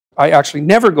I actually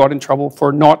never got in trouble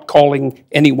for not calling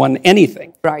anyone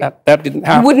anything. Right. That didn't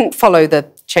happen. You wouldn't follow the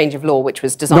change of law, which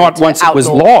was designed Not to once it outlaw was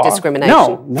law.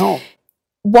 discrimination. No.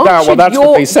 Well, that's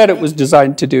what they said it was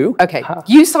designed to do. Okay,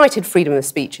 you cited freedom of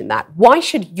speech in that. Why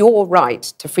should your right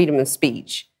to freedom of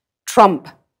speech trump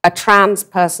a trans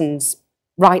person's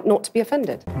right not to be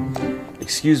offended?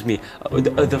 Excuse me,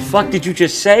 the fuck did you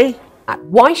just say?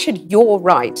 Why should your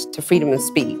right to freedom of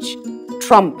speech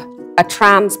trump a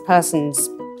trans person's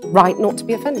right not to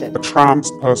be offended? A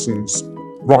trans person's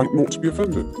right not to be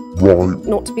offended. Right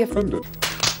not to be offended.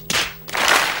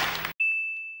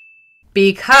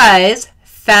 Because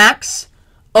facts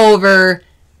over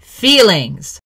feelings.